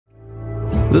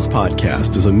This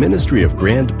podcast is a ministry of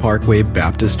Grand Parkway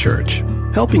Baptist Church,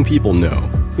 helping people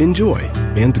know, enjoy,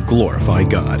 and glorify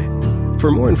God.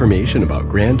 For more information about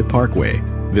Grand Parkway,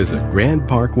 visit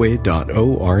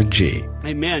grandparkway.org.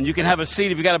 Amen. You can have a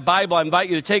seat. If you got a Bible, I invite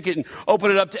you to take it and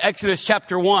open it up to Exodus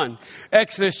chapter 1.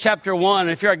 Exodus chapter 1. And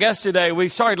if you're our guest today, we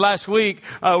started last week.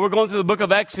 We're going through the book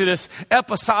of Exodus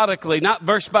episodically, not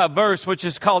verse by verse, which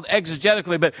is called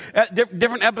exegetically, but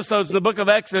different episodes in the book of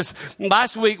Exodus.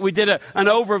 Last week, we did an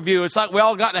overview. It's like we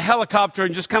all got in a helicopter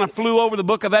and just kind of flew over the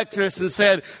book of Exodus and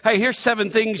said, hey, here's 7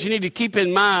 things you need to keep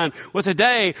in mind. Well,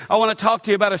 today, I want to talk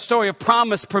to you about a story of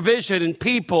promise, provision, and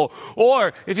people.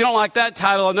 Or, if you don't like that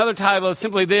title, another title is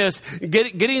simply this: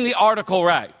 getting the article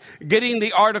right. Getting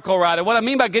the article right. And what I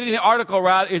mean by getting the article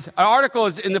right is an article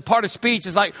is in the part of speech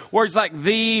is like words like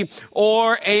the,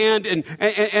 or, and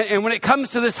when it comes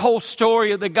to this whole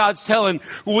story that God's telling,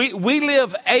 we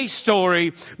live a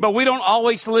story, but we don't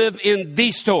always live in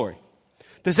the story.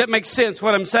 Does that make sense,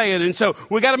 what I'm saying? And so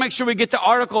we got to make sure we get the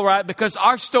article right, because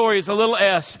our story is a little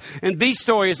s, and the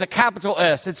story is a capital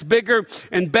S. It's bigger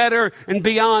and better and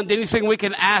beyond anything we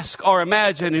can ask or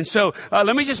imagine. And so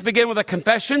let me just begin with a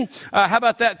confession. How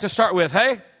about that to start with?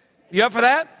 Hey, you up for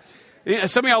that? Yeah,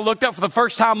 some of y'all looked up for the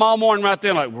first time all morning right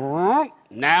there like,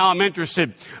 now I'm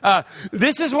interested.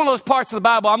 This is one of those parts of the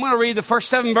Bible. I'm going to read the first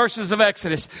 7 verses of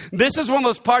Exodus. This is one of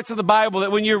those parts of the Bible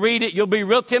that when you read it, you'll be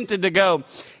real tempted to go,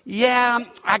 yeah,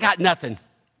 I got nothing.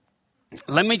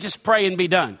 Let me just pray and be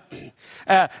done.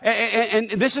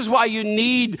 And this is why you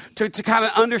need to kind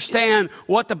of understand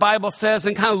what the Bible says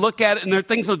and kind of look at it, and there are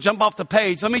things that will jump off the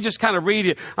page. Let me just kind of read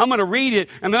it. I'm going to read it,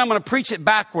 and then I'm going to preach it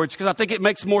backwards, because I think it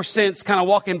makes more sense kind of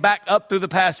walking back up through the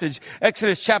passage.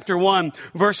 Exodus chapter 1,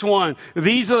 verse 1.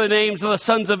 These are the names of the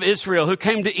sons of Israel who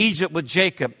came to Egypt with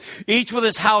Jacob, each with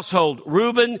his household: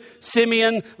 Reuben,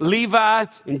 Simeon, Levi,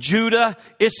 and Judah,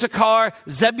 Issachar,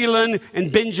 Zebulun, and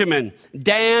Benjamin,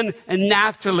 Dan and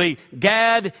Naphtali,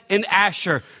 Gad and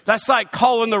Asher. That's like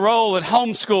calling the roll at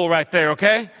homeschool right there,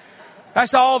 okay?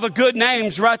 That's all the good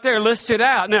names right there listed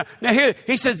out. Now here,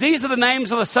 he says, these are the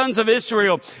names of the sons of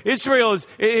Israel. Israel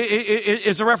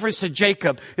is a reference to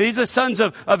Jacob. These are the sons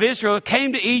of Israel who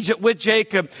came to Egypt with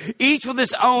Jacob, each with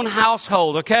his own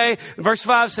household, okay? Verse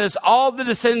 5 says, all the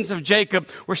descendants of Jacob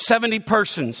were 70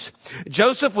 persons.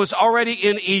 Joseph was already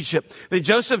in Egypt. Then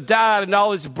Joseph died, and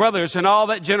all his brothers and all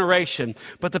that generation.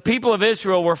 But the people of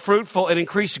Israel were fruitful and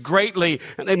increased greatly,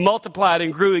 and they multiplied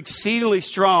and grew exceedingly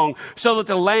strong, so that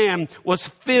the land was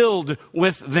filled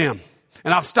with them.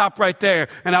 And I'll stop right there.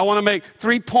 And I want to make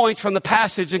 3 points from the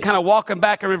passage and kind of walk them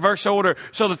back in reverse order.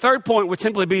 So the third point would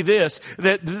simply be this,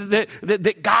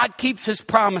 that God keeps his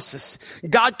promises.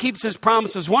 God keeps his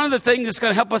promises. One of the things that's going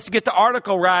to help us to get the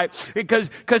article right, because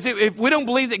if we don't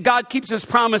believe that God keeps his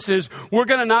promises, we're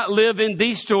going to not live in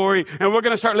the story, and we're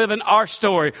going to start living our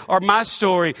story or my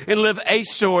story and live a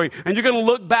story. And you're going to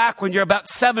look back when you're about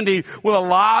 70 with a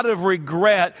lot of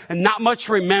regret and not much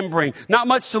remembering, not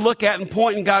much to look at and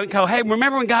point and God and go, hey,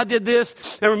 remember when God did this?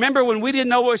 And remember when we didn't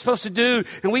know what we were supposed to do,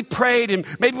 and we prayed, and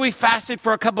maybe we fasted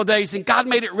for a couple of days, and God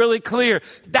made it really clear.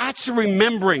 That's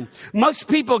remembering. Most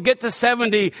people get to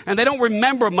 70 and they don't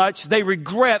remember much. They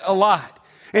regret a lot.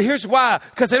 And here's why.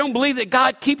 Because they don't believe that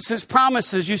God keeps his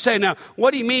promises. You say, now,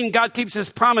 what do you mean God keeps his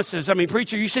promises? I mean,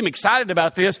 preacher, you seem excited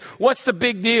about this. What's the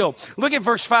big deal? Look at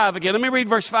verse 5 again. Let me read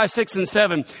verse 5, 6, and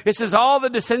 7. It says, all the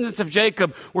descendants of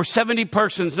Jacob were 70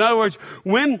 persons. In other words,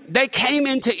 when they came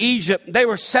into Egypt, they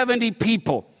were 70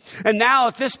 people. And now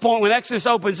at this point, when Exodus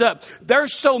opens up,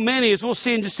 there's so many, as we'll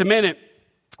see in just a minute,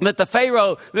 that the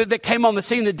Pharaoh that came on the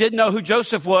scene that didn't know who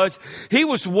Joseph was, he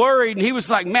was worried, and he was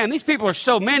like, man, these people are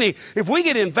so many. If we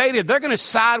get invaded, they're going to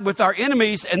side with our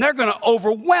enemies, and they're going to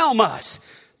overwhelm us.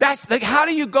 That's like, how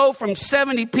do you go from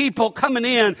 70 people coming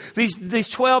in, these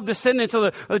 12 descendants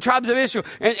of the tribes of Israel,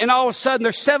 and all of a sudden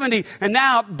there's 70, and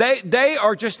now they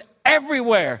are just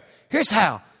everywhere. Here's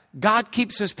how. God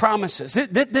keeps his promises.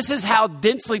 This is how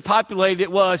densely populated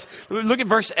it was. Look at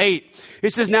verse 8.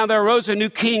 It says, now there arose a new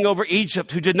king over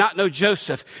Egypt who did not know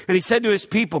Joseph. And he said to his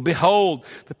people, behold,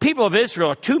 the people of Israel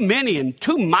are too many and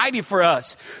too mighty for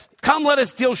us. Come, let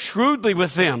us deal shrewdly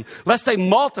with them, lest they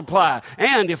multiply.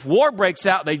 And if war breaks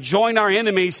out, they join our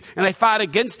enemies, and they fight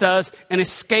against us and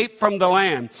escape from the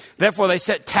land. Therefore, they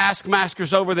set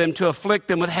taskmasters over them to afflict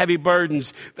them with heavy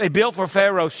burdens. They built for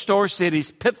Pharaoh store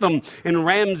cities, Pithom and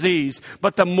Ramses.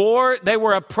 But the more they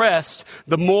were oppressed,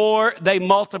 the more they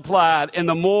multiplied, and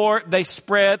the more they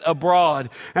spread abroad.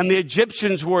 And the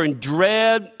Egyptians were in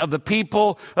dread of the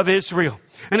people of Israel.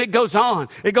 And it goes on.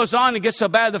 It goes on. It gets so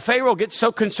bad. The Pharaoh gets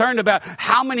so concerned about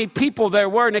how many people there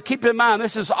were. Now, keep in mind,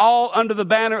 this is all under the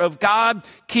banner of God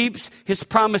keeps his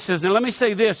promises. Now, let me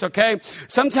say this, okay?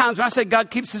 Sometimes when I say God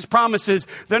keeps his promises,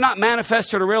 they're not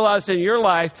manifested or realized in your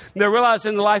life. They're realized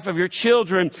in the life of your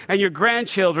children and your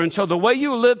grandchildren. So the way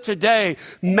you live today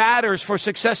matters for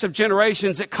successive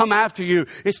generations that come after you.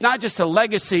 It's not just a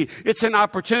legacy. It's an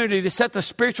opportunity to set the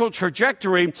spiritual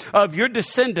trajectory of your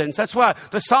descendants. That's why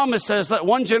the psalmist says, let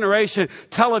one generation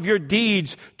tell of your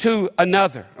deeds to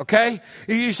another, okay?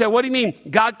 You say, what do you mean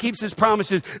God keeps his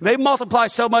promises? They multiply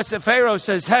so much that Pharaoh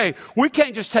says, hey, we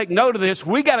can't just take note of this.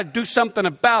 We got to do something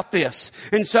about this.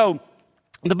 And so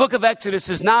the book of Exodus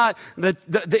is not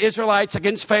the Israelites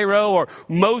against Pharaoh or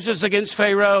Moses against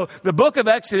Pharaoh. The book of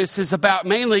Exodus is about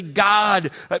mainly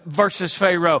God versus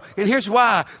Pharaoh. And here's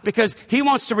why. Because he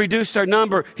wants to reduce their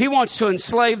number. He wants to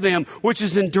enslave them, which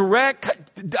is in direct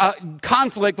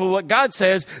conflict with what God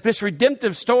says, this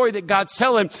redemptive story that God's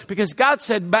telling. Because God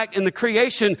said back in the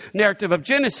creation narrative of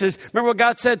Genesis, remember what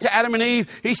God said to Adam and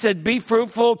Eve? He said, be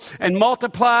fruitful and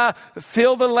multiply,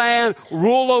 fill the land,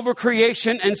 rule over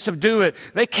creation and subdue it.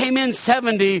 They came in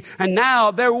 70 and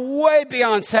now they're way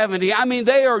beyond 70. I mean,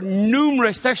 they are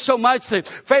numerous. There's so much that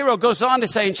Pharaoh goes on to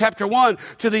say in chapter 1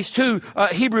 to these two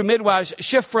Hebrew midwives,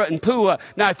 Shiphrah and Puah.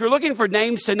 Now, if you're looking for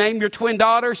names to name your twin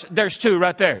daughters, there's two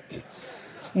right there.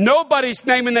 Nobody's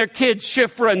naming their kids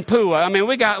Shiphrah and Puah. I mean,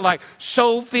 we got like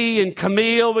Sophie and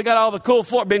Camille. We got all the cool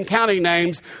Fort Bend County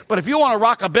names. But if you want to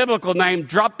rock a biblical name,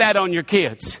 drop that on your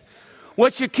kids.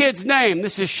 What's your kid's name?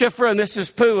 This is Shiphrah and this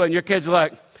is Puah. And your kid's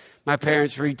like, my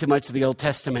parents read too much of the Old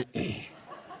Testament.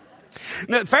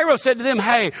 Now, Pharaoh said to them,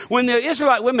 hey, when the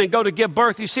Israelite women go to give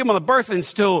birth, you see them on the birthing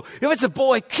stool. If it's a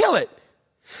boy, kill it.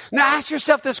 Now ask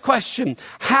yourself this question.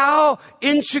 How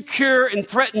insecure and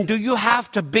threatened do you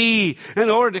have to be in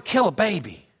order to kill a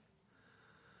baby?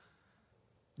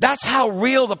 That's how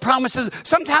real the promises.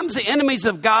 Sometimes the enemies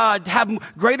of God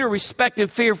have greater respect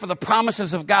and fear for the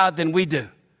promises of God than we do.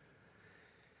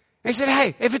 He said,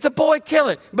 hey, if it's a boy, kill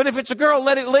it. But if it's a girl,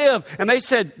 let it live. And they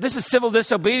said, this is civil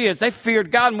disobedience. They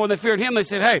feared God more than they feared him. They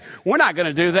said, hey, we're not going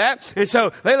to do that. And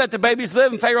so they let the babies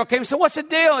live. And Pharaoh came and said, what's the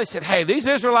deal? They said, hey, these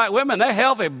Israelite women, they're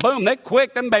healthy. Boom, they're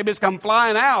quick. Them babies come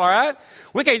flying out, all right?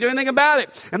 We can't do anything about it.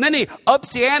 And then he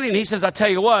ups the ante and he says, I tell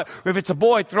you what, if it's a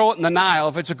boy, throw it in the Nile.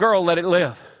 If it's a girl, let it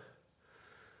live.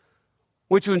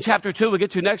 Which in chapter 2 we'll get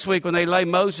to next week when they lay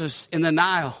Moses in the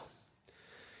Nile.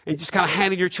 And just kind of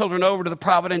handing your children over to the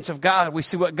providence of God. We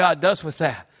see what God does with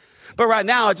that. But right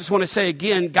now, I just want to say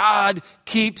again, God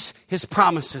keeps his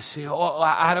promises. You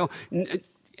know,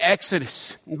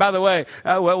 Exodus. And by the way,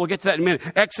 we'll get to that in a minute.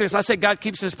 Exodus, I say God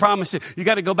keeps his promises. You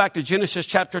got to go back to Genesis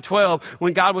chapter 12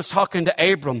 when God was talking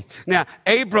to Abram. Now,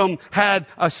 Abram had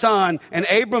a son, and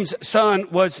Abram's son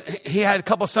he had a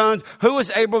couple sons. Who was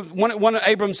one of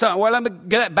Abram's sons? Well, let me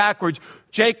get that backwards.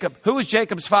 Jacob. Who was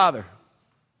Jacob's father?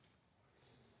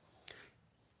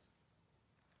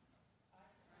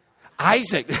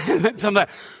 Isaac.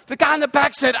 The guy in the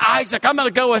back said Isaac. I'm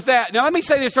going to go with that. Now, let me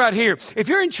say this right here. If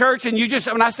you're in church and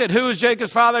when I said, who is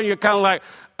Jacob's father? And you're kind of like,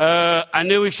 I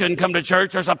knew he shouldn't come to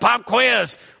church. There's a pop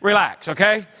quiz. Relax,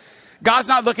 okay? God's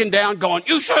not looking down going,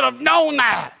 you should have known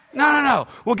that. No.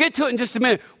 We'll get to it in just a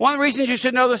minute. One of the reasons you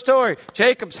should know the story,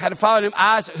 Jacob's had a father named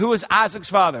Isaac. Who was Isaac's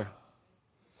father?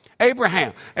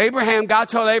 Abraham, God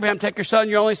told Abraham, take your son,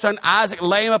 your only son, Isaac,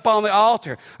 lay him up on the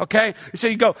altar. Okay. So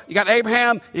you got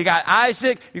Abraham, you got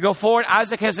Isaac, you go forward.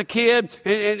 Isaac has a kid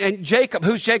and Jacob,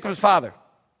 who's Jacob's father?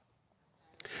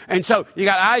 And so you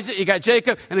got Isaac, you got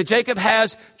Jacob, and then Jacob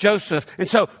has Joseph. And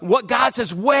so what God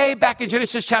says way back in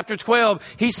Genesis chapter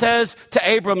 12, he says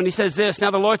to Abram, and he says this,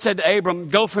 now the Lord said to Abram,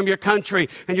 go from your country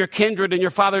and your kindred and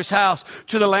your father's house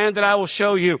to the land that I will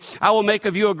show you. I will make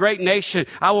of you a great nation.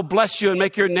 I will bless you and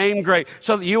make your name great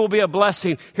so that you will be a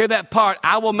blessing. Hear that part.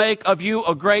 I will make of you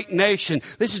a great nation.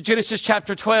 This is Genesis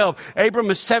chapter 12. Abram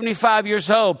is 75 years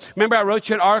old. Remember I wrote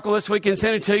you an article this week and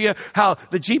sent it to you, how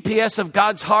the GPS of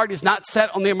God's heart is not set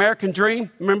on the American dream.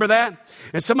 Remember that?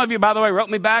 And some of you, by the way, wrote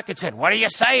me back and said, what are you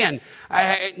saying?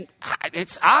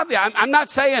 It's obvious. I'm not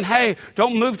saying, hey,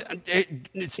 don't move.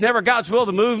 It's never God's will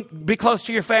to move, be close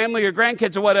to your family, your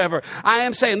grandkids or whatever. I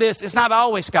am saying this. It's not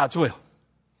always God's will.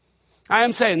 I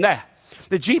am saying that.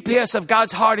 The GPS of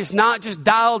God's heart is not just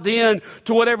dialed in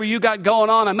to whatever you got going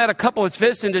on. I met a couple that's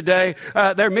visiting today.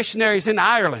 They're missionaries in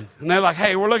Ireland. And they're like,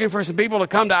 hey, we're looking for some people to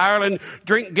come to Ireland,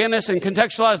 drink Guinness, and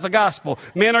contextualize the gospel.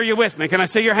 Men, are you with me? Can I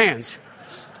see your hands?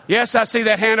 Yes, I see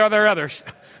that hand. Are there others?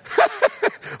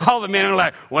 All the men are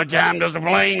like, what time does the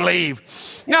plane leave?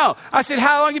 No. I said,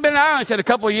 how long have you been in Ireland? I said, a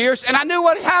couple of years. And I knew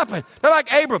what had happened. They're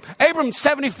like Abram. Abram's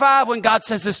 75 when God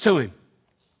says this to him.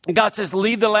 And God says,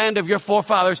 leave the land of your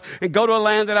forefathers and go to a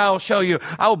land that I will show you.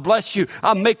 I will bless you.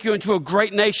 I'll make you into a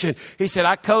great nation. He said,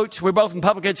 I coach. We're both in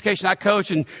public education. I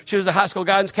coach, and she was a high school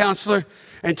guidance counselor.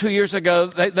 And 2 years ago,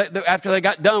 after they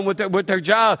got done with their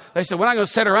job, they said, we're not going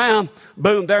to sit around.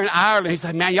 Boom, they're in Ireland. He's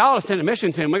like, man, y'all are sending a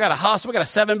mission team. We got a hostel. We got a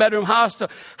 7-bedroom hostel.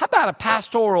 How about a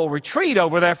pastoral retreat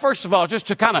over there, first of all, just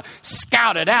to kind of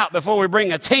scout it out before we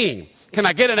bring a team? Can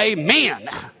I get an amen?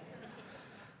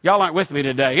 Y'all aren't with me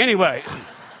today. Anyway, I'm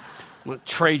going to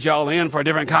trade y'all in for a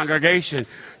different congregation.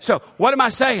 So what am I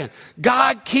saying?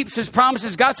 God keeps his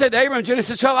promises. God said to Abram in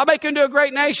Genesis 12, I'll make you into a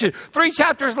great nation. 3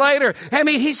 chapters later, I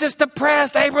mean, he's just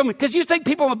depressed, Abram, because you think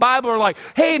people in the Bible are like,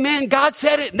 hey, man, God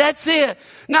said it, and that's it.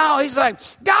 No, he's like,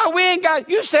 God, we ain't got,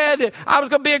 you said that I was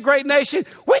going to be a great nation.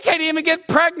 We can't even get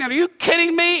pregnant. Are you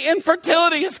kidding me?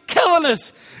 Infertility is killing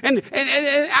us. And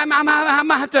I'm going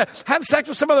to have to have sex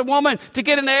with some other woman to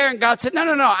get an heir. And God said, no,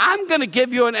 I'm going to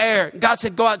give you an heir. And God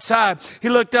said, go outside. He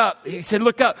looked up. He said,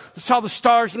 look up. Saw the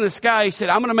stars in the sky. He said,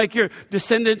 I'm going to make your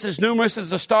descendants as numerous as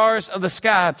the stars of the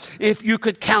sky if you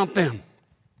could count them.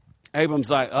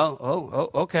 Abram's like, oh,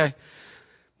 okay.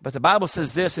 But the Bible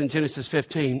says this in Genesis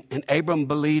 15, and Abram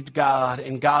believed God,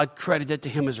 and God credited to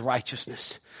him as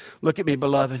righteousness. Look at me,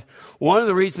 beloved. One of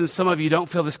the reasons some of you don't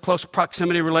feel this close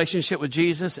proximity relationship with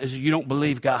Jesus is you don't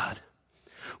believe God.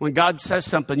 When God says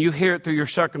something, you hear it through your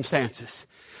circumstances.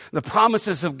 The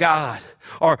promises of God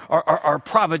are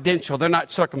providential. They're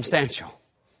not circumstantial.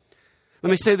 Let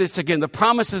me say this again. The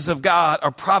promises of God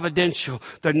are providential.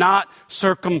 They're not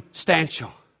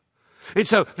circumstantial. And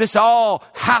so this all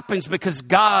happens because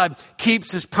God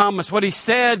keeps his promise. What he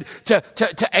said to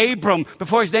Abram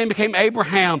before his name became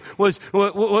Abraham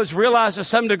was realized to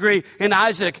some degree in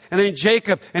Isaac and then in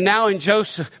Jacob and now in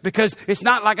Joseph, because it's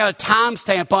not like a time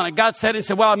stamp on it. God said it and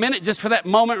said, well, I'm in it just for that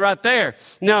moment right there.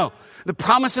 No. The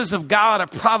promises of God are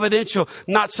providential,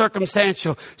 not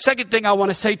circumstantial. Second thing I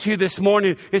want to say to you this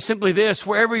morning is simply this.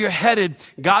 Wherever you're headed,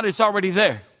 God is already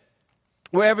there.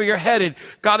 Wherever you're headed,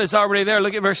 God is already there.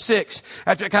 Look at verse 6.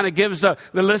 After it kind of gives the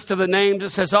list of the names, it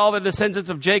says all the descendants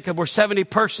of Jacob were 70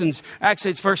 persons.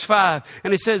 Actually, it's verse 5.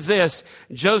 And it says this,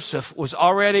 Joseph was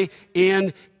already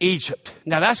in Egypt.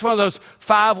 Now, that's one of those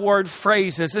 5-word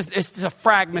phrases. It's a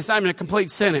fragment. It's not even a complete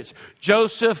sentence.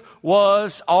 Joseph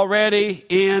was already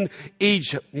in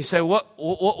Egypt. You say,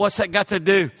 what's that got to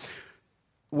do?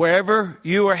 Wherever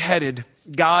you are headed,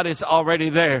 God is already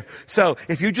there. So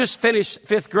if you just finished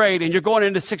 5th grade and you're going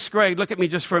into 6th grade, look at me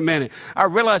just for a minute. I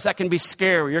realize that can be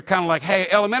scary. You're kind of like, hey,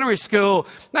 elementary school,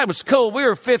 that was cool. We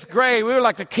were 5th grade. We were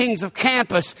like the kings of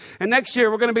campus. And next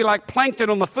year we're going to be like plankton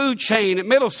on the food chain at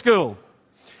middle school.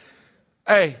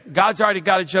 Hey, God's already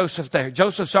got a Joseph there.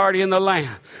 Joseph's already in the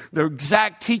land. The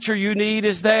exact teacher you need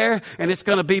is there, and it's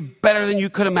going to be better than you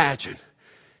could imagine.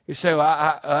 You say,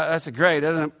 well, that's great.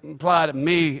 That doesn't apply to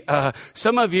me.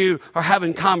 Some of you are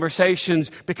having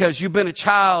conversations because you've been a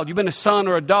child, you've been a son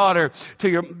or a daughter to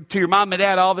your mom and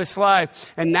dad all this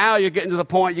life, and now you're getting to the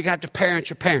point you're going to have to parent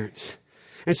your parents.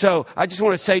 And so I just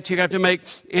want to say to you, you're going to have to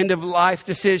make end-of-life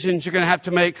decisions. You're going to have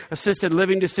to make assisted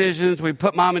living decisions. We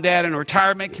put mom and dad in a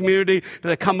retirement community. Do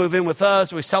they come move in with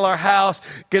us? We sell our house,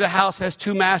 get a house that has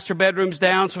 2 master bedrooms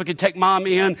down so we can take mom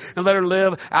in and let her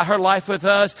live out her life with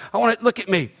us. I want to look at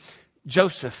me.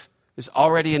 Joseph is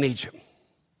already in Egypt.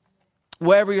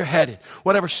 Wherever you're headed,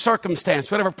 whatever circumstance,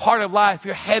 whatever part of life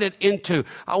you're headed into,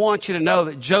 I want you to know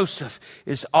that Joseph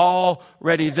is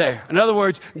already there. In other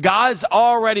words, God's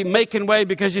already making way,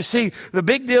 because you see, the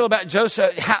big deal about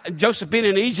Joseph being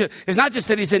in Egypt is not just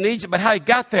that he's in Egypt, but how he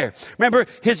got there. Remember,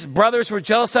 his brothers were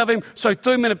jealous of him, so he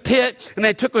threw him in a pit, and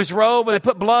they took his robe, and they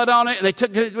put blood on it,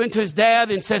 and they went to his dad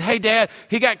and said, hey, Dad,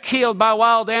 he got killed by a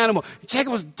wild animal.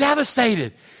 Jacob was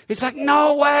devastated. He's like,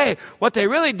 no way. What they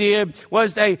really did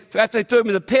was after they threw him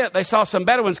in the pit, they saw some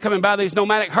Bedouins coming by, these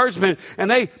nomadic herdsmen, and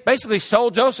they basically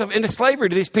sold Joseph into slavery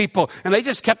to these people. And they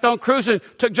just kept on cruising,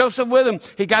 took Joseph with them.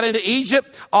 He got into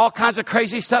Egypt. All kinds of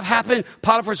crazy stuff happened.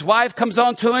 Potiphar's wife comes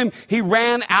on to him. He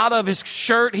ran out of his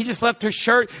shirt. He just left her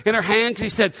shirt in her hand because he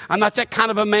said, I'm not that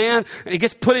kind of a man. And he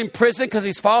gets put in prison because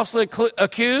he's falsely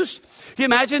accused. Can you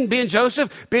imagine being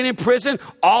Joseph, being in prison?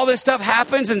 All this stuff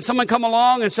happens and someone come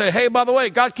along and say, hey, by the way,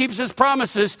 God keeps his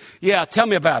promises. Yeah, tell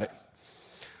me about it.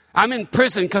 I'm in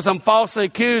prison because I'm falsely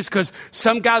accused because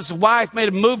some guy's wife made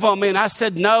a move on me and I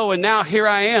said no, and now here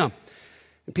I am.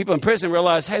 And people in prison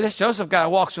realize, hey, this Joseph guy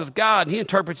walks with God and he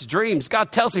interprets dreams.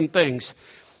 God tells him things.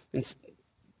 And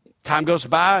time goes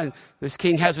by and this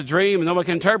king has a dream and no one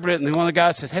can interpret it. And then one of the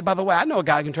guys says, hey, by the way, I know a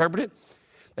guy who can interpret it.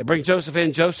 They bring Joseph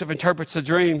in. Joseph interprets the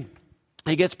dream.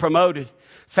 He gets promoted.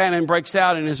 Famine breaks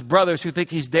out, and his brothers who think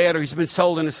he's dead or he's been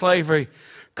sold into slavery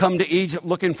come to Egypt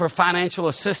looking for financial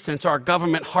assistance or a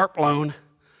government HARP loan.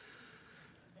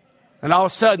 And all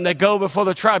of a sudden, they go before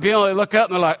the tribunal. They look up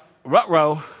and they're like,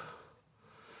 ruh-roh.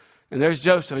 And there's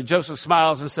Joseph. And Joseph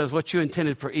smiles and says, what you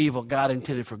intended for evil, God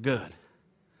intended for good.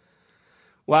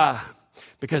 Why?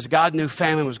 Because God knew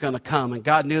famine was going to come, and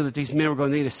God knew that these men were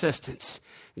going to need assistance.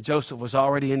 And Joseph was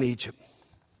already in Egypt.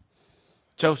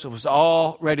 Joseph was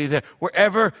already there.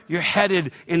 Wherever you're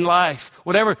headed in life,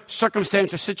 whatever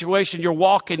circumstance or situation you're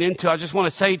walking into, I just want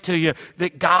to say to you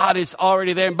that God is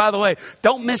already there. And by the way,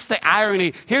 don't miss the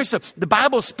irony. The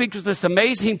Bible speaks with this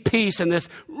amazing peace and this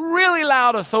really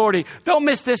loud authority. Don't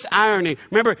miss this irony.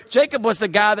 Remember, Jacob was the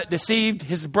guy that deceived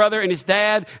his brother and his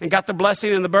dad and got the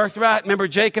blessing and the birthright. Remember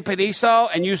Jacob and Esau?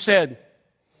 And you said,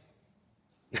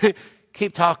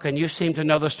 keep talking. You seem to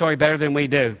know the story better than we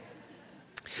do.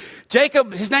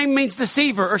 Jacob, his name means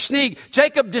deceiver or sneak.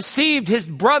 Jacob deceived his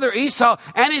brother Esau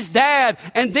and his dad.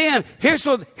 And then here's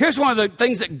one of the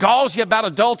things that galls you about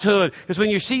adulthood is when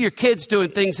you see your kids doing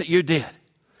things that you did.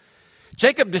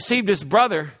 Jacob deceived his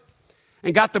brother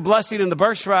and got the blessing and the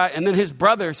birthright. And then his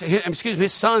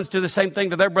sons do the same thing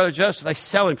to their brother Joseph. They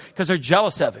sell him because they're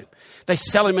jealous of him. They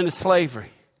sell him into slavery.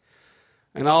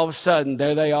 And all of a sudden,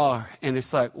 there they are. And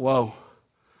it's like, whoa,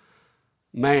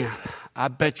 man, I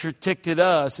bet you're ticked at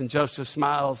us. And Joseph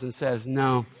smiles and says,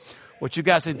 no, what you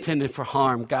guys intended for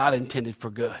harm, God intended for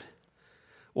good.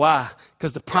 Why?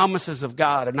 Because the promises of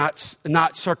God are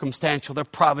not circumstantial, they're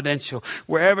providential.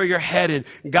 Wherever you're headed,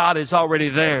 God is already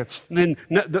there. And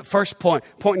then the first point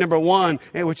number one,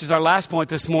 which is our last point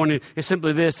this morning, is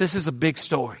simply this. This is a big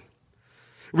story.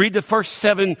 Read the first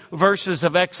 7 verses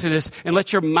of Exodus and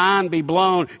let your mind be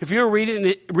blown. If you're reading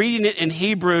it in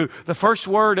Hebrew, the first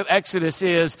word of Exodus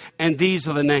is, and these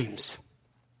are the names.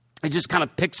 It just kind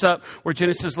of picks up where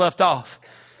Genesis left off.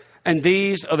 And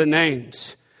these are the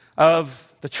names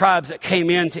of the tribes that came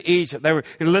into Egypt.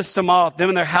 It lists them off. Them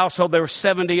and their household, there were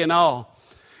 70 in all.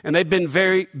 And they've been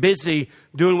very busy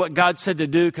doing what God said to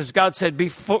do, because God said, be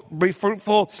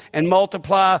fruitful and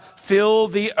multiply, fill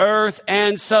the earth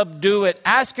and subdue it.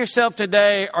 Ask yourself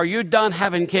today, are you done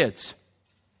having kids?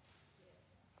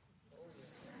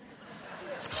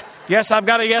 Yes, I've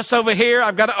got a yes over here.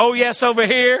 I've got an oh yes over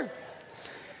here.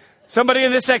 Somebody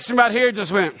in this section right here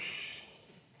just went,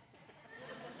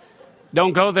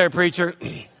 don't go there, preacher.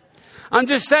 I'm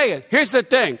just saying, here's the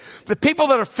thing. The people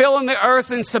that are filling the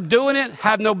earth and subduing it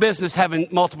have no business having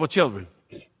multiple children.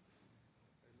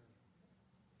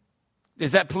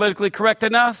 Is that politically correct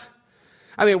enough?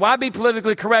 I mean, why be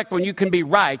politically correct when you can be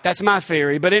right? That's my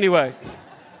theory. But anyway,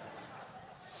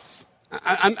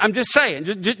 I'm just saying,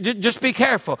 just be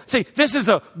careful. See, this is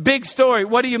a big story.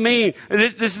 What do you mean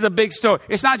this is a big story?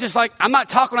 It's not just like, I'm not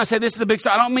talking when I say this is a big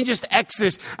story. I don't mean just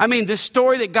Exodus. I mean the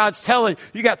story that God's telling.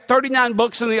 You got 39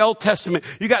 books in the Old Testament.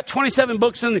 You got 27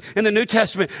 books in the New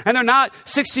Testament. And they're not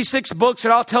 66 books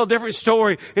that all tell a different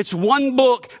story. It's one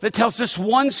book that tells this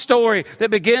one story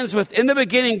that begins with, in the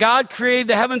beginning, God created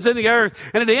the heavens and the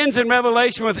earth. And it ends in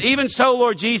Revelation with, even so,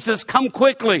 Lord Jesus, come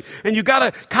quickly. And you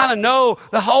got to kind of know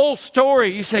the whole story.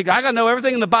 You say, I got to know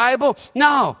everything in the Bible?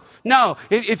 No.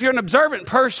 If you're an observant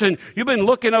person, you've been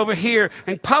looking over here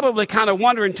and probably kind of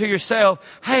wondering to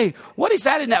yourself, hey, what is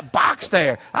that in that box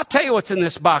there? I'll tell you what's in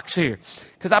this box here,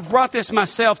 because I brought this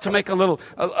myself to make a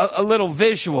little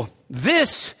visual.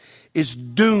 This is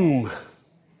doom.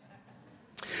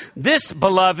 This,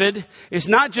 beloved, is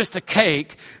not just a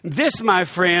cake. This, my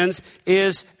friends,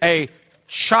 is a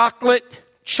chocolate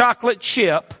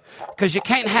chip, because you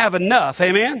can't have enough.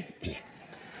 Amen?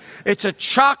 It's a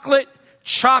chocolate.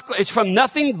 It's from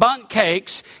Nothing Bundt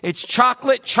Cakes. It's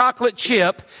chocolate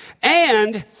chip.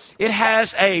 And it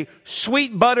has a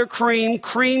sweet buttercream,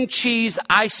 cream cheese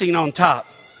icing on top.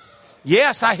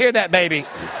 Yes, I hear that, baby.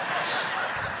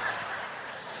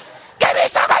 Give me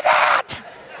some of that.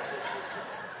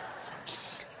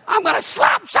 I'm going to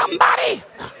slap somebody.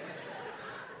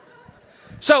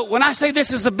 So when I say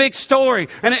this is a big story,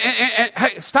 and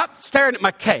hey, stop staring at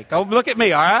my cake. Oh, look at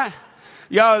me, all right?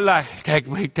 Y'all like, take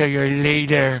me to your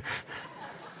leader.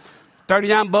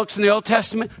 39 books in the Old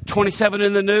Testament, 27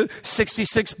 in the New,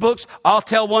 66 books, all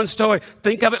tell one story.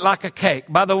 Think of it like a cake.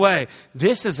 By the way,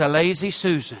 this is a lazy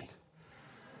Susan.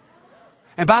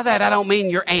 And by that, I don't mean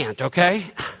your aunt, okay?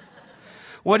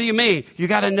 What do you mean? You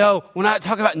got to know. When I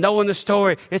talk about knowing the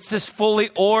story, it's this fully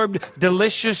orbed,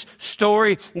 delicious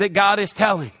story that God is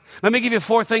telling. Let me give you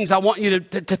 4 things I want you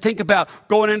to think about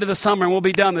going into the summer, and we'll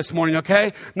be done this morning,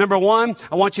 okay? Number 1,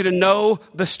 I want you to know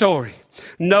the story.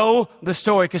 Know the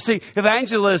story. Because see,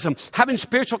 evangelism, having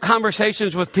spiritual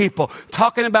conversations with people,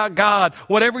 talking about God,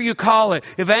 whatever you call it,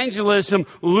 evangelism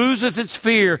loses its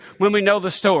fear when we know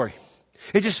the story.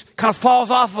 It just kind of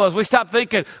falls off of us. We stop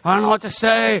thinking, I don't know what to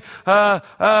say.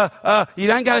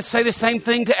 You ain't got to say the same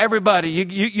thing to everybody.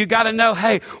 You got to know,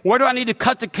 hey, where do I need to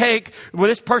cut the cake where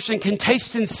this person can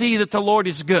taste and see that the Lord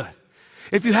is good?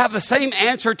 If you have the same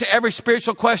answer to every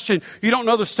spiritual question, you don't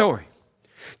know the story.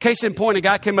 Case in point, a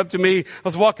guy came up to me. I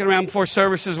was walking around before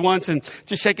services once and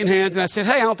just shaking hands. And I said,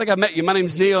 hey, I don't think I've met you. My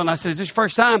name's Neil. And I said, is this your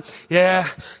first time? Yeah,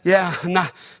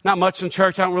 not much in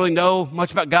church. I don't really know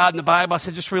much about God and the Bible. I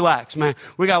said, just relax, man.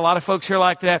 We got a lot of folks here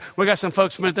like that. We got some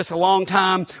folks who been at this a long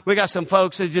time. We got some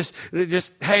folks that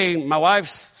just, hey, my wife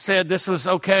said this was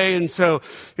okay. And so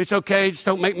it's okay. Just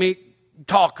don't make me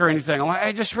talk or anything. I'm like,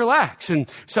 hey, just relax. And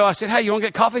so I said, hey, you want to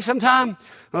get coffee sometime?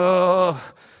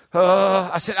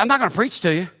 I said, I'm not going to preach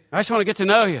to you. I just want to get to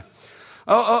know you.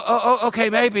 Okay,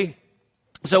 maybe.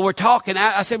 So we're talking.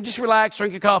 I said, just relax,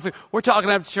 drink your coffee. We're talking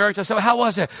after church. I said, well, how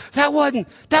was it? That wasn't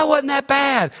that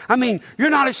bad. I mean, you're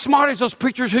not as smart as those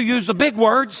preachers who use the big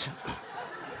words.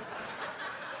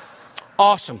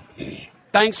 Awesome.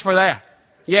 Thanks for that.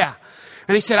 Yeah.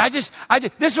 And he said, I just,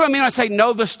 this is what I mean when I say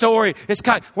know the story. It's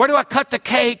kind of, where do I cut the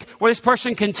cake where this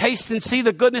person can taste and see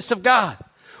the goodness of God?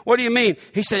 What do you mean?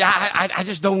 He said, I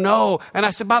just don't know. And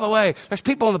I said, by the way, there's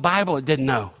people in the Bible that didn't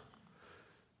know.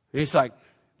 And he's like,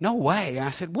 no way. And I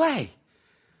said, way.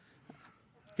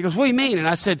 He goes, what do you mean? And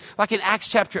I said, like in Acts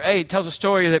chapter 8, it tells a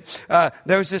story that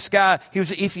there was this guy, he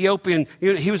was an Ethiopian,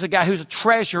 he was a guy who was a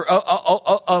treasure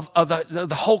of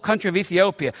the whole country of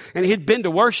Ethiopia. And he had been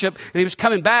to worship, and he was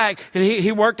coming back, and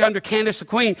he worked under Candace the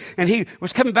queen, and he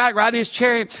was coming back riding his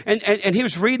chariot, and he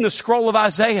was reading the scroll of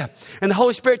Isaiah. And the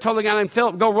Holy Spirit told the guy named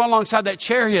Philip, go run alongside that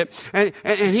chariot. And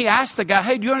he asked the guy,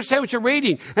 hey, do you understand what you're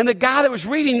reading? And the guy that was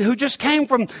reading, who just came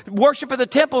from worship at the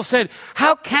temple, said,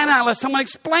 how can I unless someone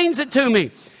explains it to me?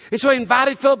 And so he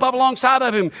invited Philip up alongside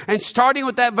of him. And starting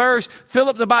with that verse,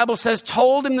 Philip, the Bible says,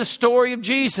 told him the story of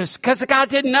Jesus. Because the guy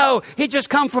didn't know. He'd just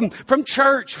come from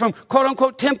church, from quote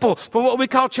unquote temple, from what we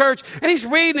call church. And he's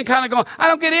reading and kind of going, I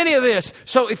don't get any of this.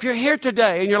 So if you're here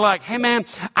today and you're like, hey man,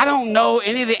 I don't know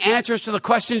any of the answers to the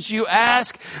questions you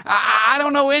ask. I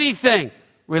don't know anything.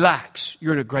 Relax.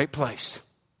 You're in a great place.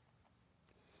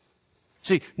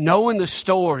 See, knowing the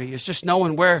story is just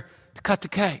knowing where to cut the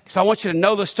cake. So I want you to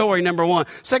know the story, number 1.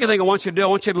 Second thing I want you to do, I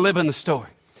want you to live in the story.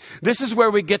 This is where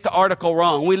we get the article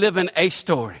wrong. We live in a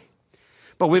story,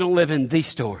 but we don't live in the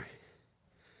story.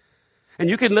 And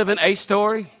you can live in a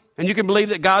story, and you can believe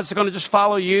that God's going to just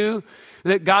follow you,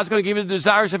 that God's going to give you the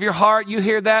desires of your heart. You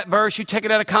hear that verse, you take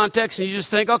it out of context, and you just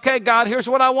think, okay, God, here's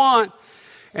what I want.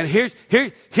 And here's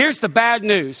the bad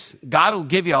news. God will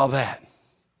give you all that.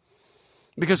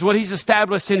 Because what he's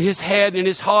established in his head and in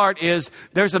his heart is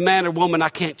there's a man or woman I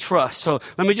can't trust. So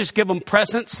let me just give them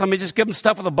presents. Let me just give them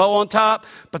stuff with a bow on top,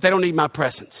 but they don't need my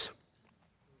presents.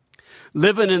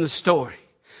 Living in the story.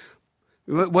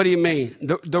 What do you mean?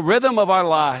 The rhythm of our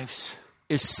lives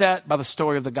is set by the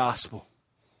story of the gospel.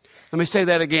 Let me say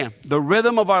that again. The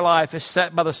rhythm of our life is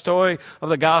set by the story of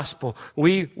the gospel.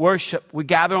 We worship. We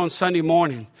gather on Sunday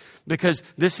morning because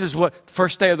this is what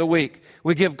first day of the week.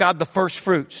 We give God the first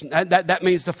fruits. That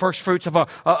means the first fruits of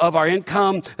our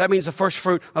income. That means the first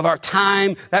fruit of our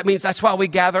time. That means that's why we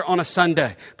gather on a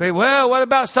Sunday. But, well, what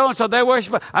about so-and-so? They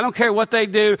worship. I don't care what they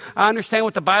do. I understand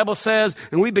what the Bible says.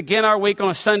 And we begin our week on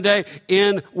a Sunday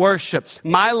in worship.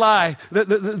 My life,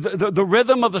 the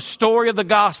rhythm of the story of the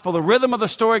gospel, the rhythm of the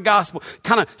story of gospel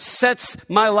kind of sets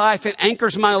my life. It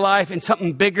anchors my life in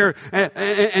something bigger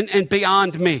and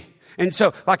beyond me. And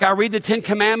so, like I read the 10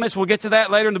 Commandments, we'll get to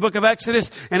that later in the book of Exodus,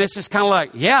 and it's just kind of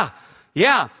like, yeah.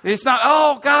 And it's not,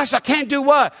 oh gosh, I can't do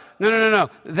what? No.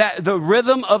 The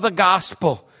rhythm of the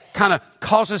gospel kind of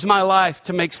causes my life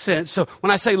to make sense. So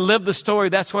when I say live the story,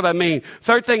 that's what I mean.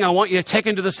 Third thing I want you to take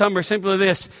into the summer is simply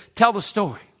this: tell the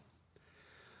story.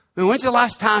 I mean, when's the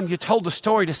last time you told the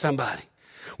story to somebody?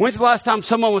 When's the last time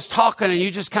someone was talking and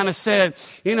you just kind of said,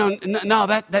 no,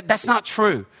 that's not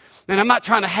true. And I'm not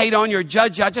trying to hate on you or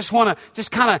judge you. I just want to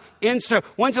just kind of insert.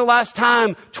 When's the last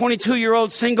time,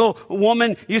 22-year-old single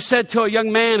woman, you said to a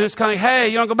young man who's kind of, hey,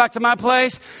 you want to go back to my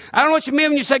place? I don't know what you mean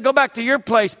when you say go back to your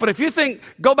place. But if you think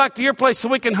go back to your place so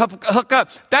we can hook up,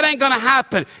 that ain't going to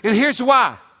happen. And here's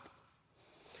why.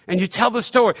 And you tell the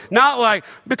story, not like,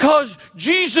 because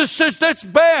Jesus says that's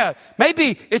bad.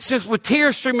 Maybe it's just with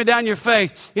tears streaming down your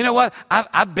face. You know what?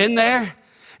 I've been there,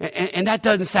 and that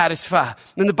doesn't satisfy.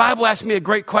 And the Bible asks me a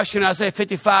great question in Isaiah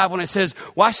 55 when it says,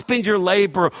 why spend your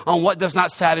labor on what does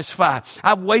not satisfy?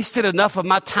 I've wasted enough of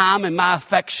my time and my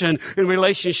affection in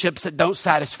relationships that don't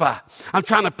satisfy. I'm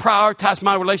trying to prioritize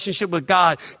my relationship with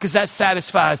God because that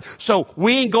satisfies. So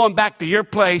we ain't going back to your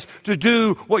place to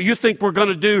do what you think we're going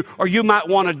to do or you might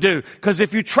want to do. Because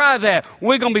if you try that,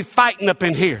 we're going to be fighting up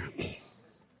in here.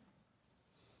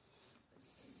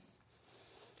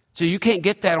 So you can't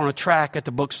get that on a track at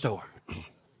the bookstore.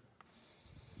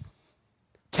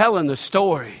 Telling the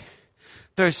story.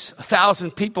 There's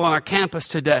 1,000 people on our campus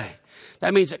today.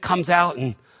 That means it comes out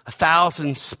in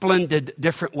 1,000 splendid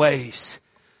different ways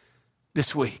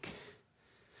this week.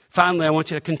 Finally, I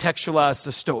want you to contextualize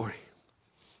the story.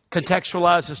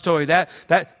 Contextualize the story.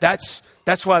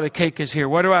 That's why the cake is here.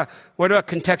 Where do I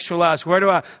contextualize?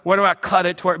 Where do I cut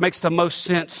it to where it makes the most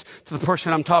sense to the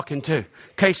person I'm talking to?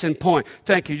 Case in point.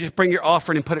 Thank you. Just bring your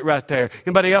offering and put it right there.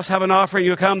 Anybody else have an offering?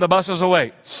 You come. The buses will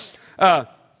wait. When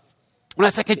I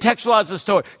say contextualize the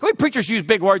story, we preachers use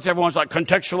big words. Everyone's like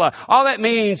contextualize. All that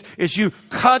means is you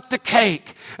cut the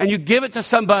cake and you give it to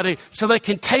somebody so they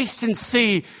can taste and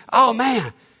see, oh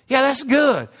man, yeah, that's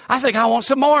good. I think I want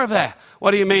some more of that.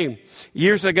 What do you mean?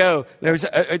 Years ago, there was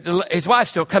his wife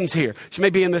still comes here. She may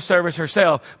be in this service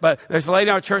herself, but there's a lady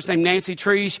in our church named Nancy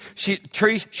Trees.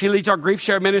 She leads our Grief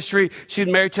Share ministry. She's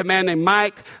married to a man named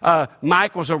Mike.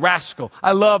 Mike was a rascal.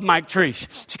 I love Mike Trees.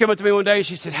 She came up to me one day and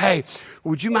she said, hey,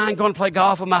 would you mind going to play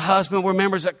golf with my husband? We're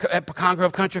members at Pecan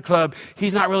Grove Country Club.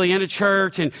 He's not really into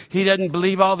church and he doesn't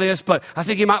believe all this, but I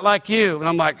think he might like you. And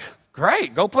I'm like,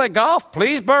 great, go play golf.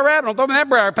 Please, Burr Rabbit, don't throw me that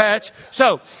briar patch.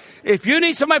 So if you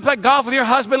need somebody to play golf with your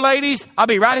husband, ladies, I'll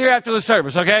be right here after the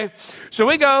service, okay? So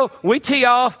we go, we tee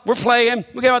off, we're playing,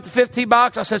 we get out the 5th tee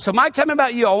box. I said, so Mike, tell me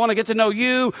about you. I want to get to know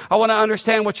you. I want to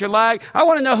understand what you're like. I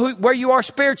want to know where you are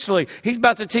spiritually. He's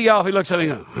about to tee off. He looks at me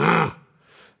and goes, huh?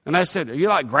 And I said, are you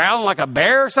like growling like a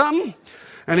bear or something?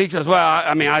 And he says, well,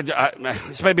 I mean,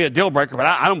 this may be a deal breaker, but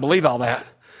I don't believe all that.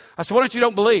 I said, what don't you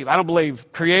don't believe? I don't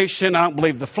believe creation. I don't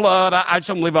believe the flood. I just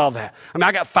don't believe all that. I mean,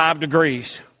 I got 5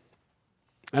 degrees.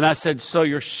 And I said, so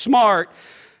you're smart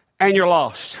and you're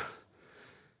lost.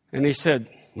 And he said,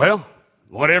 well,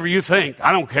 whatever you think.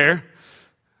 I don't care.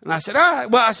 And I said, all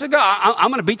right. Well, I said, God, I'm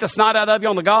going to beat the snot out of you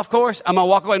on the golf course. I'm going to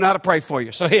walk away and know how to pray for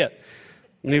you. So hit.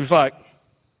 And he was like,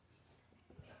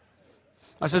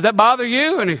 I said, does that bother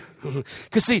you? And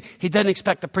because see, he doesn't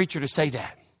expect the preacher to say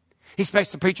that. He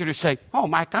expects the preacher to say, oh,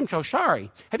 Mike, I'm so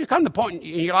sorry. Have you come to the point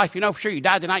in your life, you know for sure you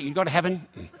died tonight, you'd go to heaven?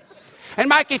 And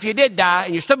Mike, if you did die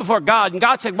and you stood before God and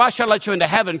God said, why should I let you into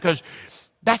heaven? Because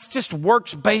that's just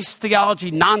works-based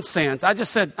theology nonsense. I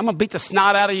just said, I'm going to beat the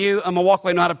snot out of you. I'm going to walk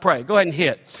away and know how to pray. Go ahead and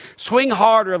hit. Swing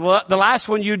harder. The last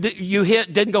one you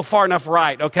hit didn't go far enough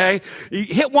right, okay? You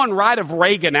hit one right of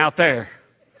Reagan out there.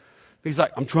 He's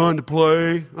like, I'm trying to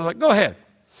play. I was like, go ahead.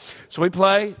 So we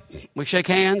play, we shake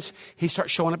hands. He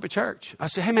starts showing up at church. I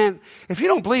said, hey, man, if you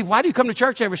don't believe, why do you come to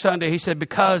church every Sunday? He said,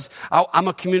 because I'm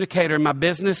a communicator in my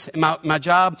business, in my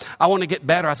job. I want to get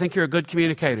better. I think you're a good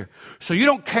communicator. So you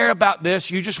don't care about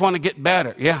this. You just want to get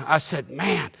better. Yeah. I said,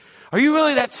 man, are you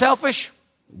really that selfish?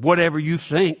 Whatever you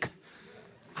think.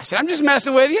 I said, I'm just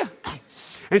messing with you.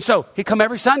 And so he'd come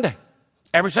every Sunday.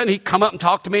 Every Sunday, he'd come up and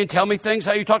talk to me and tell me things,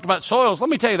 how you talked about soils. Let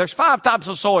me tell you, there's 5 types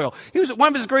of soil. He was one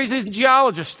of his degrees, he's a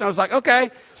geologist. And I was like,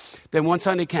 okay. Then one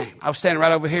Sunday came. I was standing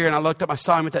right over here, and I looked up. I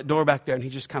saw him at that door back there, and he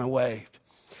just kind of waved.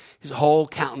 His whole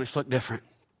countenance looked different.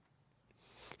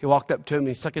 He walked up to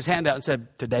me, stuck his hand out and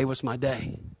said, today was my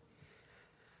day.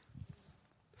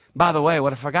 By the way,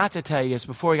 what I forgot to tell you is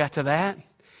before he got to that,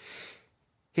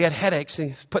 he had headaches, and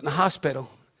he was put in the hospital.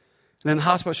 And in the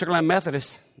hospital, Sugar Land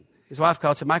Methodist, his wife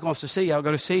called and said, Mike wants to see you. I'll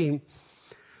go to see him.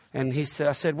 And I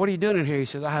said, what are you doing in here? He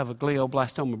said, I have a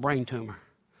glioblastoma brain tumor.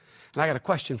 And I got a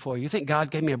question for you. You think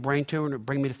God gave me a brain tumor to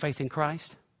bring me to faith in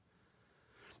Christ?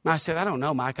 And I said, I don't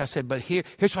know, Mike. I said, but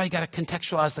here's why you got to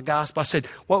contextualize the gospel. I said,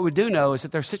 what we do know is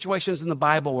that there are situations in the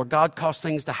Bible where God caused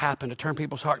things to happen to turn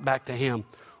people's heart back to him.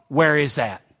 Where is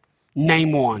that?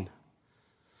 Name one.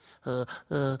 Do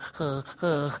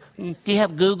you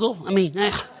have Google? I mean...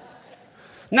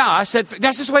 No, I said,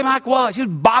 that's just the way Mike was. He was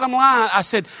bottom line. I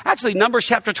said, actually, Numbers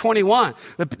chapter 21,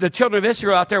 the children of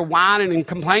Israel out there whining and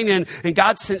complaining, and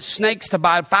God sent snakes to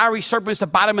bite, fiery serpents to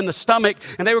bite them in the stomach,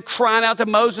 and they were crying out to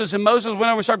Moses, and Moses went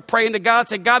over and started praying to God,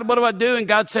 said, God, what do I do? And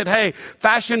God said, hey,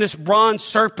 fashion this bronze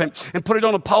serpent and put it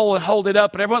on a pole and hold it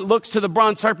up, and everyone that looks to the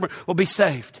bronze serpent will be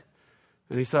saved.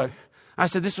 And he's like, I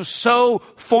said, this was so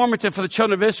formative for the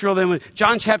children of Israel. Then in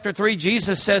John chapter 3,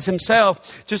 Jesus says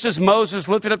himself, just as Moses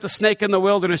lifted up the snake in the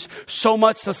wilderness, so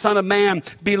much the Son of Man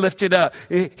be lifted up.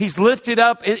 He's lifted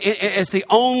up as the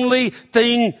only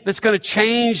thing that's going to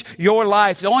change your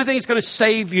life. The only thing that's going to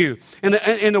save you.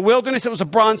 In the wilderness, it was a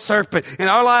bronze serpent. In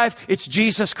our life, it's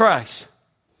Jesus Christ.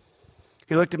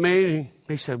 He looked at me and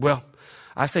he said, well,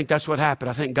 I think that's what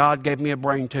happened. I think God gave me a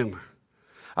brain tumor.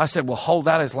 I said, well, hold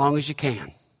that as long as you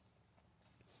can.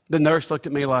 The nurse looked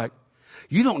at me like,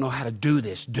 you don't know how to do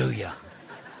this, do you?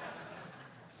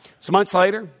 Some months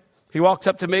later, he walks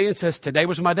up to me and says, today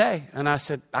was my day. And I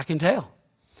said, I can tell.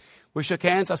 We shook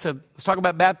hands. I said, let's talk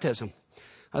about baptism.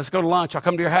 Let's go to lunch. I'll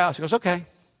come to your house. He goes, okay.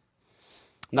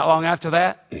 Not long after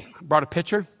that, I brought a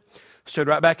pitcher, stood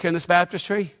right back here in this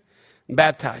baptistry, and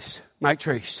baptized Mike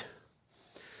Treese.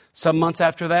 Some months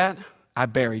after that, I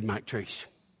buried Mike Treese.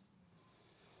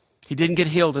 He didn't get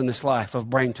healed in this life of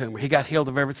brain tumor. He got healed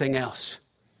of everything else.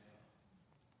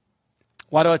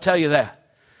 Why do I tell you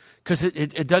that? Because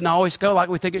it doesn't always go like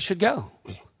we think it should go.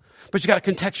 But you got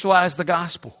to contextualize the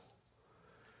gospel.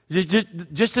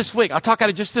 Just this week, I'll talk out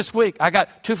of just this week. I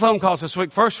got 2 phone calls this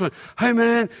week. First one, hey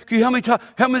man, can you help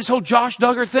me this whole Josh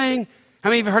Duggar thing? How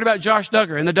many of you heard about Josh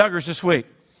Duggar and the Duggars this week?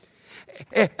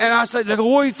 And I said, what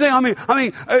do you think? I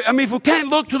mean, if we can't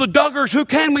look to the Duggars, who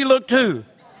can we look to?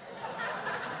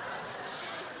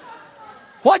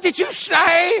 What did you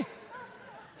say?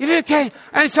 If you can't.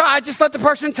 And so I just let the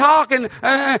person talk. And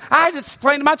I had to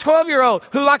explain to my 12-year-old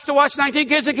who likes to watch 19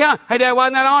 Kids and Count. Hey, Dad, why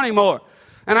isn't that on anymore?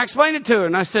 And I explained it to her.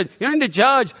 And I said, you don't need to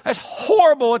judge. That's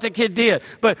horrible what the kid did.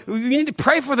 But you need to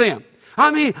pray for them.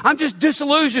 I mean, I'm just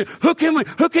disillusioned. If we can't look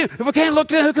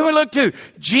to them, who can we look to?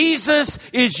 Jesus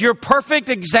is your perfect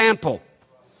example.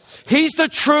 He's the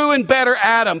true and better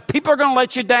Adam. People are going to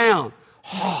let you down.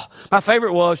 Oh, my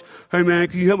favorite was, hey man,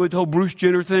 can you help me with the whole Bruce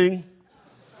Jenner thing?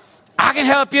 I can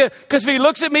help you, because if he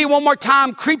looks at me one more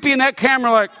time, creepy in that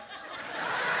camera like,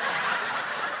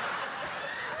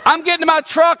 I'm getting in my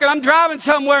truck and I'm driving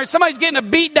somewhere and somebody's getting a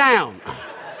beat down.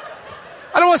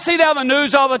 I don't want to see that on the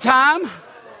news all the time.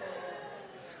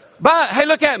 But, hey,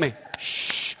 look at me.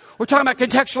 Shh. We're talking about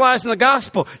contextualizing the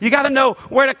gospel. You got to know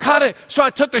where to cut it. So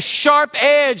I took the sharp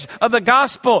edge of the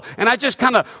gospel and I just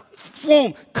kind of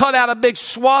cut out a big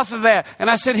swath of that. And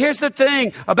I said, here's the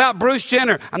thing about Bruce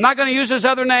Jenner. I'm not going to use his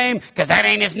other name because that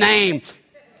ain't his name.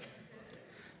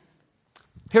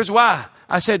 Here's why.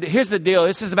 I said, here's the deal.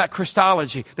 This is about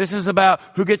Christology. This is about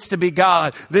who gets to be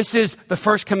God. This is the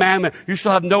first commandment. You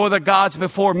shall have no other gods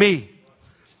before me.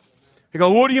 You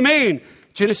go, what do you mean?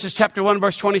 Genesis chapter 1,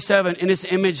 verse 27, in his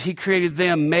image, he created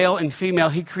them, male and female,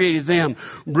 he created them.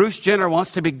 Bruce Jenner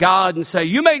wants to be God and say,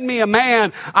 you made me a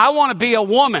man, I want to be a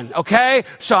woman, okay?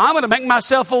 So I'm going to make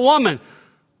myself a woman.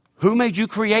 Who made you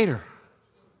creator?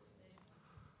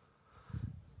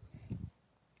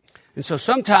 And so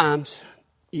sometimes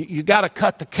you got to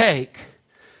cut the cake,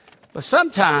 but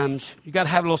sometimes you got to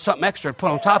have a little something extra to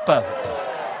put on top of it.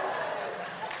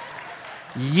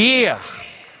 Yeah.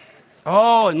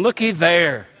 Oh, and looky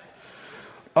there.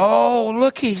 Oh,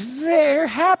 looky there.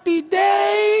 Happy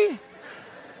day.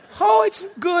 Oh, it's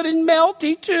good and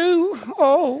melty too.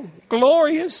 Oh,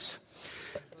 glorious.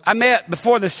 I met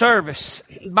before the service.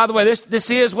 By the way,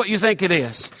 this is what you think it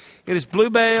is. It is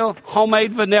Bluebell,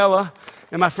 homemade vanilla.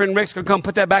 And my friend Rick's going to come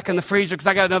put that back in the freezer because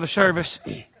I got another service.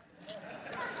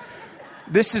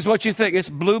 This is what you think. It's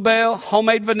Bluebell,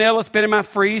 homemade vanilla. It's been in my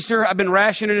freezer. I've been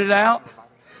rationing it out.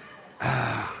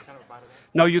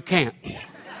 No, you can't.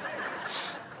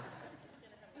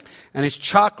 And it's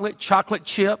chocolate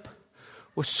chip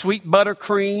with sweet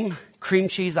buttercream, cream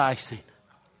cheese icing.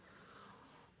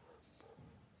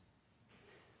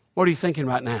 What are you thinking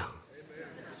right now?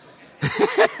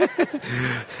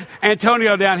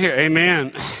 Antonio down here,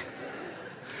 amen.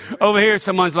 Over here,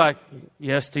 someone's like,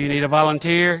 yes, do you need a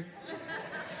volunteer?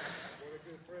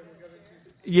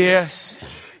 Yes.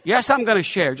 Yes, I'm going to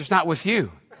share, just not with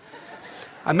you.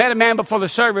 I met a man before the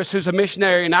service who's a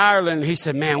missionary in Ireland. He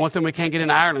said, man, one thing we can't get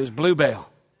in Ireland is Bluebell.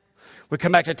 We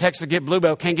come back to Texas to get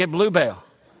Bluebell, can't get Bluebell.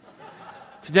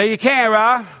 Today you can,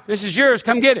 Rob. This is yours.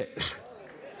 Come get it.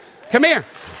 Come here.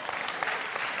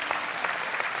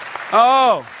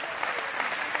 Oh.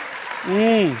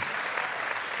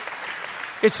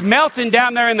 It's melting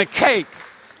down there in the cake.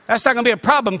 That's not going to be a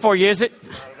problem for you, is it?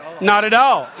 Not at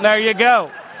all. There you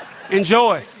go.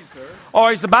 Enjoy.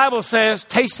 Or as the Bible says,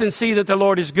 taste and see that the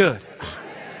Lord is good.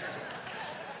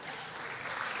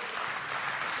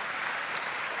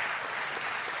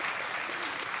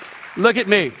 Look at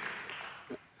me.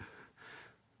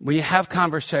 When you have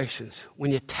conversations,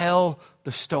 when you tell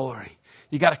the story,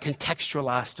 you got to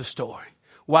contextualize the story.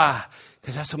 Why?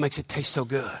 Because that's what makes it taste so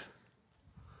good.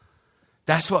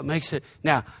 That's what makes it.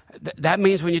 Now, that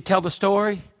means when you tell the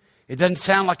story, it doesn't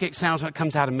sound like it sounds when it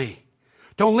comes out of me.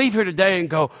 Don't leave here today and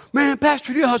go, man,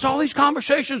 Pastor Neil has all these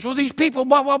conversations with these people,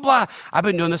 blah, blah, blah. I've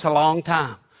been doing this a long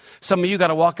time. Some of you got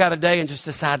to walk out today and just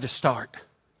decide to start.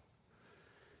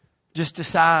 Just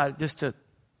decide,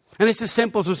 and it's as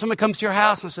simple as when somebody comes to your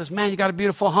house and says, man, you got a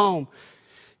beautiful home.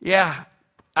 Yeah,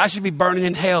 I should be burning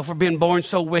in hell for being born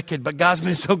so wicked, but God's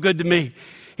been so good to me.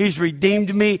 He's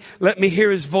redeemed me, let me hear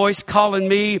his voice calling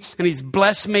me, and he's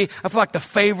blessed me. I feel like the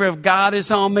favor of God is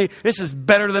on me. This is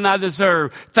better than I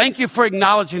deserve. Thank you for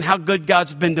acknowledging how good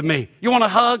God's been to me. You want a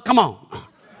hug? Come on.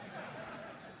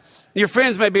 Your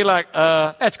friends may be like,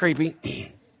 that's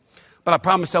creepy. But I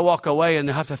promise they'll walk away and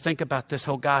they'll have to think about this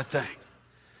whole God thing.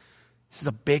 This is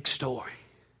a big story.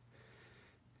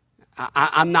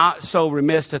 I'm not so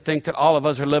remiss to think that all of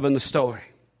us are living the story.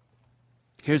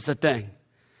 Here's the thing.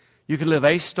 You can live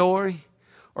a story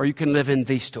or you can live in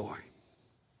the story.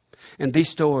 And the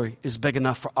story is big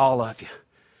enough for all of you.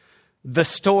 The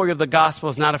story of the gospel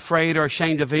is not afraid or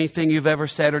ashamed of anything you've ever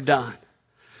said or done.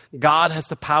 God has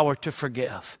the power to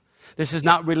forgive. This is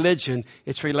not religion,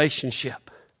 it's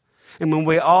relationship. And when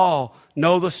we all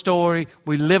know the story,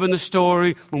 we live in the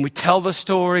story, when we tell the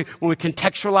story, when we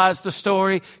contextualize the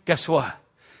story, guess what?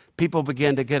 People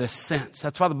begin to get a sense.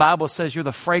 That's why the Bible says you're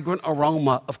the fragrant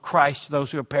aroma of Christ to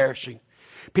those who are perishing.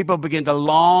 People begin to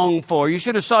long for. You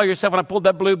should have saw yourself when I pulled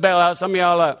that blue bell out. Some of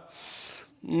y'all are like,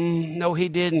 no, he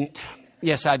didn't.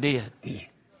 Yes, I did.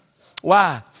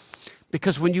 Why?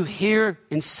 Because when you hear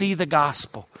and see the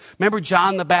gospel. Remember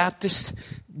John the Baptist?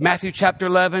 Matthew chapter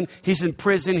 11, he's in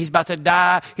prison. He's about to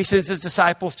die. He sends his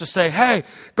disciples to say, hey,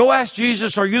 go ask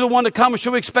Jesus, are you the one to come or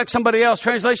should we expect somebody else?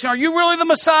 Translation, are you really the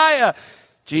Messiah?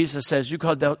 Jesus says, you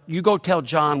go tell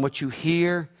John what you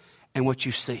hear and what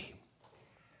you see.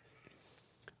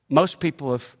 Most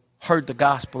people have heard the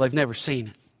gospel. They've never seen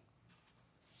it.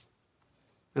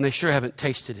 And they sure haven't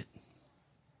tasted it.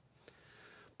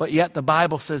 But yet the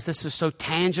Bible says this is so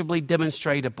tangibly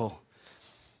demonstratable.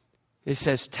 It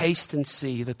says, taste and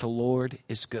see that the Lord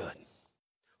is good.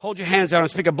 Hold your hands out and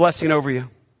speak a blessing over you.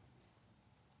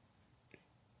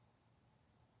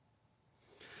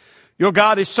 Your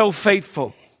God is so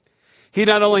faithful. He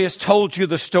not only has told you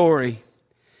the story,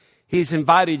 he's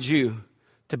invited you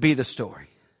to be the story.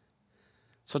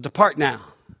 So depart now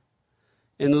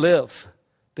and live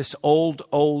this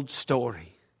old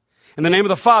story. In the name of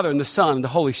the Father and the Son and the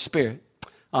Holy Spirit.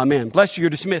 Amen. Bless you. You're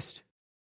dismissed.